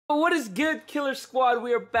What is good, Killer Squad?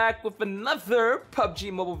 We are back with another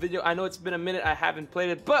PUBG Mobile video. I know it's been a minute, I haven't played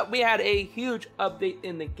it, but we had a huge update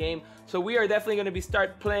in the game, so we are definitely going to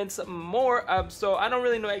start playing something more. So I don't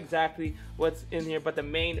really know exactly what's in here, but the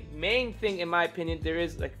main thing, in my opinion, there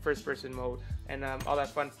is like first-person mode and all that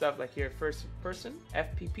fun stuff, like here, first-person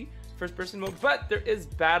FPP, first-person mode. But there is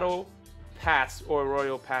Battle Pass or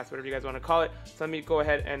Royal Pass, whatever you guys want to call it. So let me go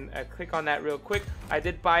ahead and click on that real quick. I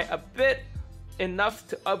did buy a bit. Enough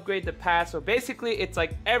to upgrade the pass. So basically it's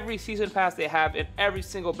like every season pass they have in every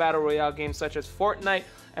single battle royale game, such as Fortnite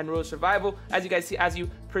and Road Survival. As you guys see, as you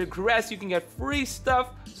progress, you can get free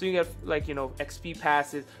stuff. So you get, like, you know, XP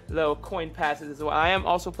passes, little coin passes as well. I am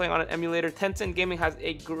also playing on an emulator. Tencent Gaming has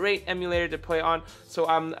a great emulator to play on. So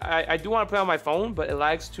I do want to play on my phone, but it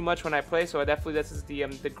lags too much when I play. So definitely this is the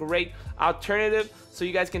great alternative. So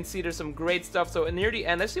you guys can see there's some great stuff. So near the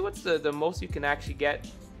end, let's see what's the most you can actually get.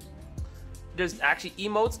 There's actually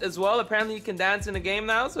emotes as well. Apparently you can dance in the game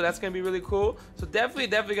now, so that's gonna be really cool. So definitely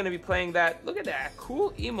gonna be playing that. Look at that,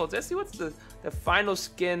 cool emotes. Let's see what's the final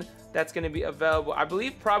skin that's gonna be available. I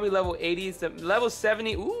believe probably level 80 is the level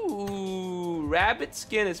 70. Ooh, rabbit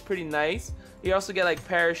skin is pretty nice. You also get like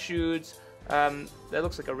parachutes. That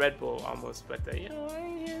looks like a Red Bull almost, but you know,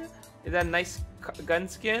 yeah. Is that a nice gun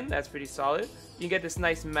skin? That's pretty solid. You get this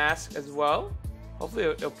nice mask as well. Hopefully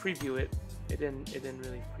it'll preview it. It didn't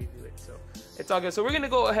really preview it, so it's all good. So we're gonna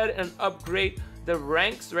go ahead and upgrade the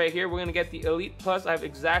ranks right here. We're gonna get the Elite Plus. I have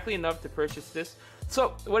exactly enough to purchase this.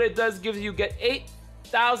 So what it does, gives you get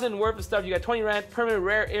 8,000 worth of stuff. You got 20 rand, permanent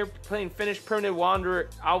rare airplane finish, permanent wanderer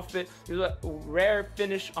outfit. There's a rare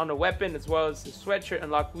finish on the weapon, as well as the sweatshirt,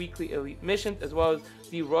 unlock weekly elite missions, as well as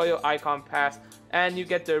the royal icon pass, and you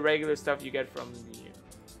get the regular stuff you get from the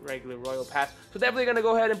regular royal pass. So definitely gonna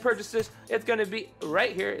go ahead and purchase this. It's gonna be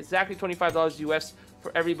right here, exactly $25 US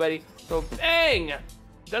for everybody. So bang,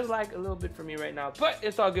 does lag a little bit for me right now, but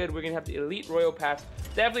it's all good. We're gonna have the elite royal pass.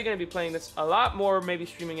 Definitely gonna be playing this a lot more, maybe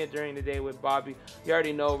streaming it during the day with Bobby. You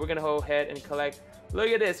already know. We're gonna go ahead and collect. Look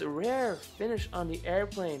at this rare finish on the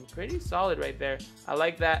airplane, pretty solid right there. I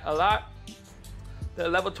like that a lot. The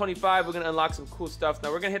level 25, we're gonna unlock some cool stuff. Now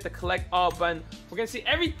we're gonna hit the collect all button. We're gonna see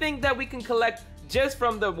everything that we can collect just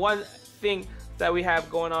from the one thing that we have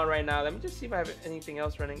going on right now. Let me just see if I have anything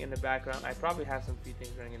else running in the background. I probably have some few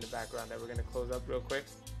things running in the background that we're gonna close up real quick,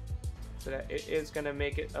 so that it is gonna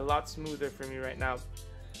make it a lot smoother for me right now.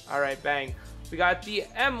 All right, bang. We got the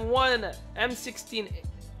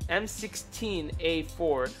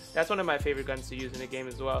M16A4. That's one of my favorite guns to use in the game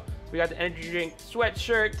as well. We got the energy drink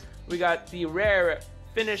sweatshirt. We got the rare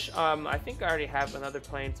finish. I think I already have another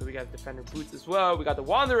plane, so we got defender boots as well. We got the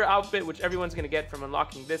wanderer outfit, which everyone's gonna get from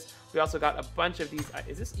unlocking this. We also got a bunch of these.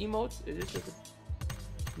 Is this emotes? Is this just a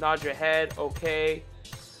nod your head? Okay.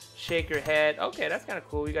 Shake your head. Okay, that's kind of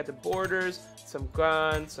cool. We got the borders, some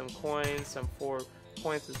guns, some coins, some 4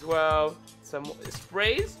 points as well, some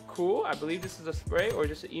sprays. Cool. I believe this is a spray or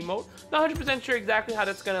just an emote. Not 100% sure exactly how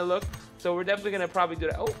that's gonna look, so we're definitely gonna probably do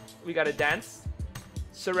that. Oh, we got a dance.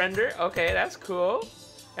 Surrender. Okay, that's cool.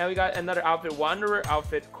 And we got another outfit, wanderer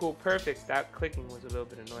outfit. Cool, perfect. That clicking was a little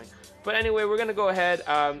bit annoying, but anyway, we're gonna go ahead.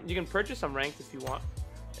 You can purchase some ranks if you want.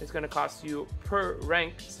 It's gonna cost you per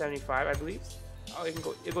rank 75, I believe. Oh, it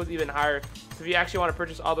goes even higher. So if you actually want to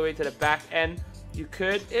purchase all the way to the back end, you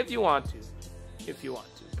could, if you want to,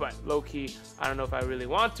 but low key, I don't know if I really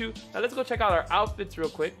want to. Now let's go check out our outfits real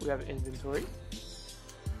quick. We have inventory.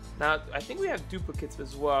 Now I think we have duplicates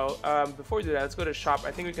as well. Before we do that, let's go to shop.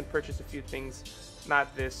 I think we can purchase a few things.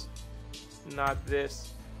 Not this, not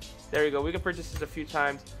this. There we go. We can purchase this a few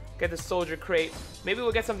times. Get the soldier crate. Maybe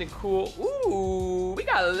we'll get something cool. Ooh, we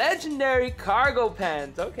got legendary cargo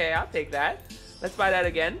pants. Okay, I'll take that. Let's buy that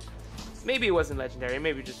again. Maybe it wasn't legendary.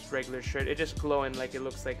 Maybe just regular shirt. It's just glowing like it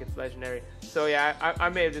looks like it's legendary. So yeah, I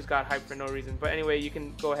may have just got hyped for no reason. But anyway, you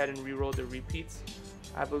can go ahead and re-roll the repeats,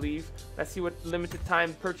 I believe. Let's see what limited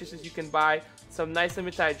time purchases you can buy. Some nice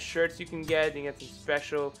limited shirts you can get. You can get some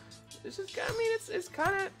special. This is, I mean, it's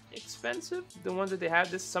kind of expensive, the ones that they have.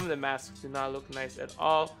 Some of the masks do not look nice at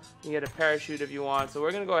all. You get a parachute if you want. So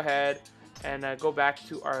we're gonna go ahead and go back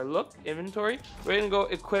to our inventory. We're gonna go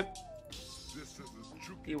equip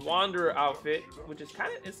the wanderer outfit, which is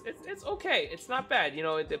kind of it's okay. It's not bad. You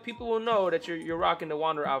know, the people will know that you're rocking the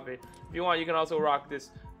wanderer outfit. If you want, you can also rock this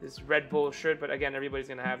Red Bull shirt, but again, everybody's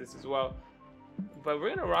gonna have this as well. But we're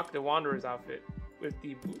gonna rock the wanderer's outfit with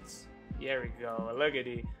the boots. There we go. Look at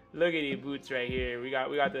the boots right here. We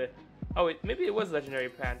got the. Oh, maybe it was legendary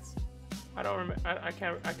pants. I don't remember. I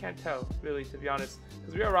can't tell really, to be honest,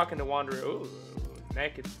 because we are rocking the wanderer. Ooh,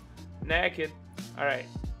 naked. All right.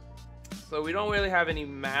 So we don't really have any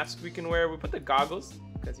masks we can wear. We put the goggles.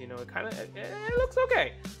 because you know it looks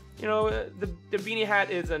okay. You know, the beanie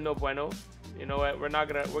hat is a no bueno. You know what? We're not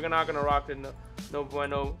gonna rock the no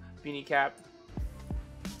bueno beanie cap.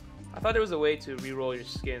 I thought there was a way to re-roll your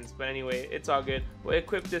skins, but anyway, it's all good. We'll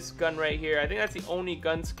equip this gun right here. I think that's the only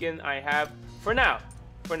gun skin I have for now.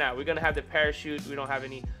 For now, we're gonna have the parachute. We don't have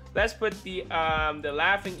any. Let's put the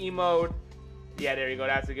laughing emote. Yeah, there you go.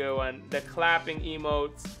 That's a good one. The clapping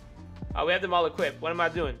emotes. We have them all equipped. What am I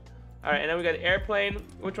doing? All right, and then we got the airplane.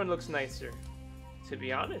 Which one looks nicer? To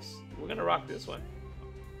be honest, we're gonna rock this one.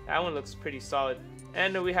 That one looks pretty solid.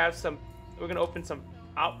 And then we have some. We're gonna open some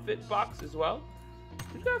outfit box as well.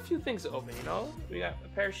 We've got a few things to open, you know. We got a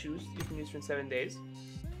pair of shoes you can use for 7 days.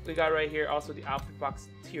 We got right here also the outfit box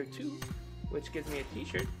tier 2, which gives me a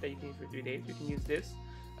t-shirt that you can use for 3 days. We can use this.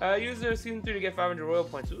 Use the season 3 to get 500 royal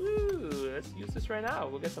points. Ooh, let's use this right now.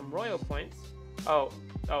 We'll get some royal points. Oh,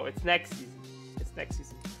 it's next season. It's next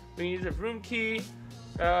season. We can use a room key.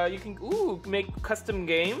 You can make custom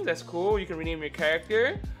games. That's cool. You can rename your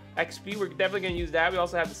character. XP, we're definitely gonna use that. We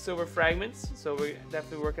also have the silver fragments, so we're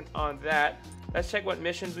definitely working on that. Let's check what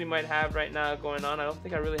missions we might have right now going on. I don't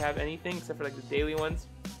think I really have anything except for like the daily ones.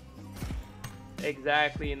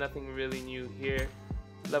 Exactly, nothing really new here.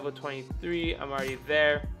 Level 23, I'm already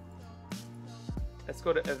there. Let's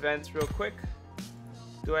go to events real quick.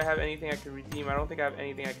 Do I have anything I can redeem? I don't think I have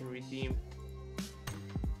anything I can redeem.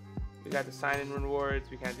 We got the sign-in rewards.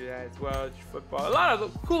 We can't do that as well. It's football. A lot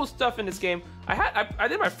of cool stuff in this game. I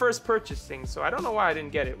did my first purchase thing, so I don't know why I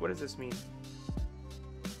didn't get it. What does this mean?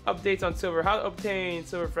 Updates on silver. How to obtain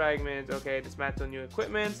silver fragments. Okay, dismantle new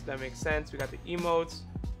equipment. That makes sense. We got the emotes.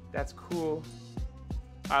 That's cool.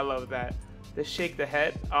 I love that. The shake the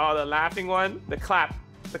head. Oh, the laughing one. The clap.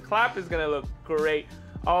 The clap is gonna look great.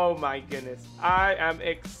 Oh my goodness. I am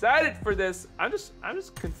excited for this. I'm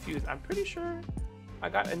just confused. I'm pretty sure I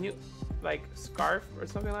got a new like scarf or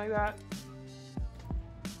something like that.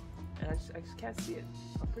 And I just can't see it.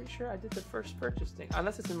 I'm pretty sure I did the first purchase thing.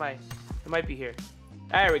 Unless it's in my, it might be here.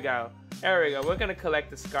 There we go. There we go. We're gonna collect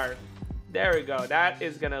the scarf. There we go. That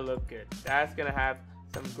is gonna look good. That's gonna have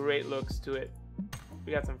some great looks to it.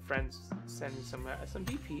 We got some friends send me some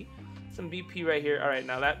BP right here. All right,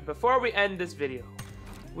 now that before we end this video,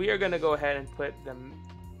 we are gonna go ahead and put the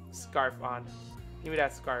scarf on. Give me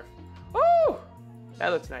that scarf. Ooh, that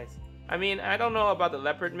looks nice. I mean, I don't know about the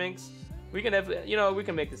leopard minks. We can definitely, you know, we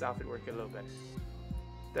can make this outfit work a little better.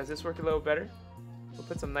 Does this work a little better? We'll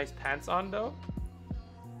put some nice pants on though.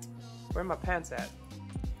 Where are my pants at?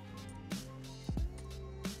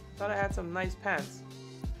 I thought I had some nice pants.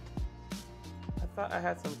 I thought I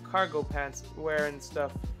had some cargo pants wearing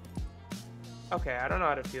stuff. Okay, I don't know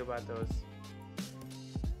how to feel about those.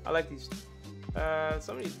 I like these.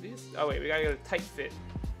 Some of these. Oh wait, we gotta get a tight fit.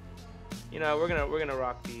 You know, we're gonna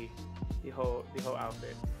rock the whole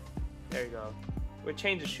outfit. There you go. We'll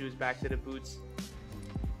change the shoes back to the boots.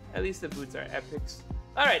 At least the boots are epics.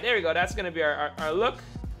 All right, there we go. That's gonna be our look.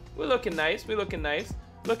 We're looking nice. We're looking nice.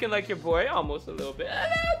 Looking like your boy, almost a little bit. A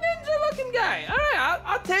ninja looking guy. All right,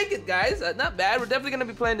 I'll take it, guys. Not bad. We're definitely gonna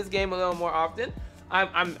be playing this game a little more often.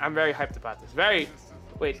 I'm very hyped about this. Very.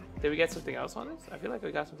 Wait, did we get something else on this? I feel like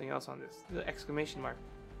we got something else on this. The exclamation mark.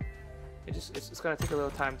 It's gonna take a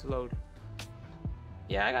little time to load.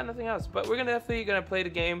 Yeah, I got nothing else. But we're definitely gonna play the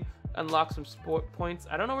game, unlock some sport points.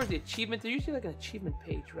 I don't know where the achievement. There's usually like an achievement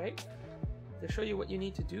page, right? To show you what you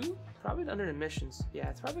need to do. Probably under the missions. Yeah,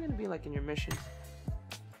 it's probably gonna be like in your missions.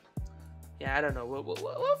 Yeah, I don't know. We'll figure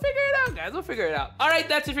it out, guys. We'll figure it out. All right,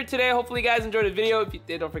 that's it for today. Hopefully, you guys enjoyed the video. If you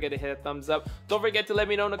did, don't forget to hit a thumbs up. Don't forget to let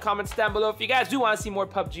me know in the comments down below. If you guys do want to see more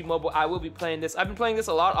PUBG Mobile, I will be playing this. I've been playing this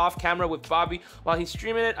a lot off camera with Bobby while he's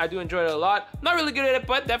streaming it. I do enjoy it a lot. I'm not really good at it,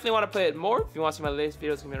 but definitely want to play it more. If you want to see my latest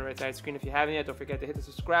videos, it's going to be on the right side of the screen. If you haven't yet, don't forget to hit the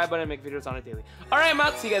subscribe button and make videos on it daily. All right, I'm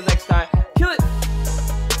out. See you guys next time. Kill it.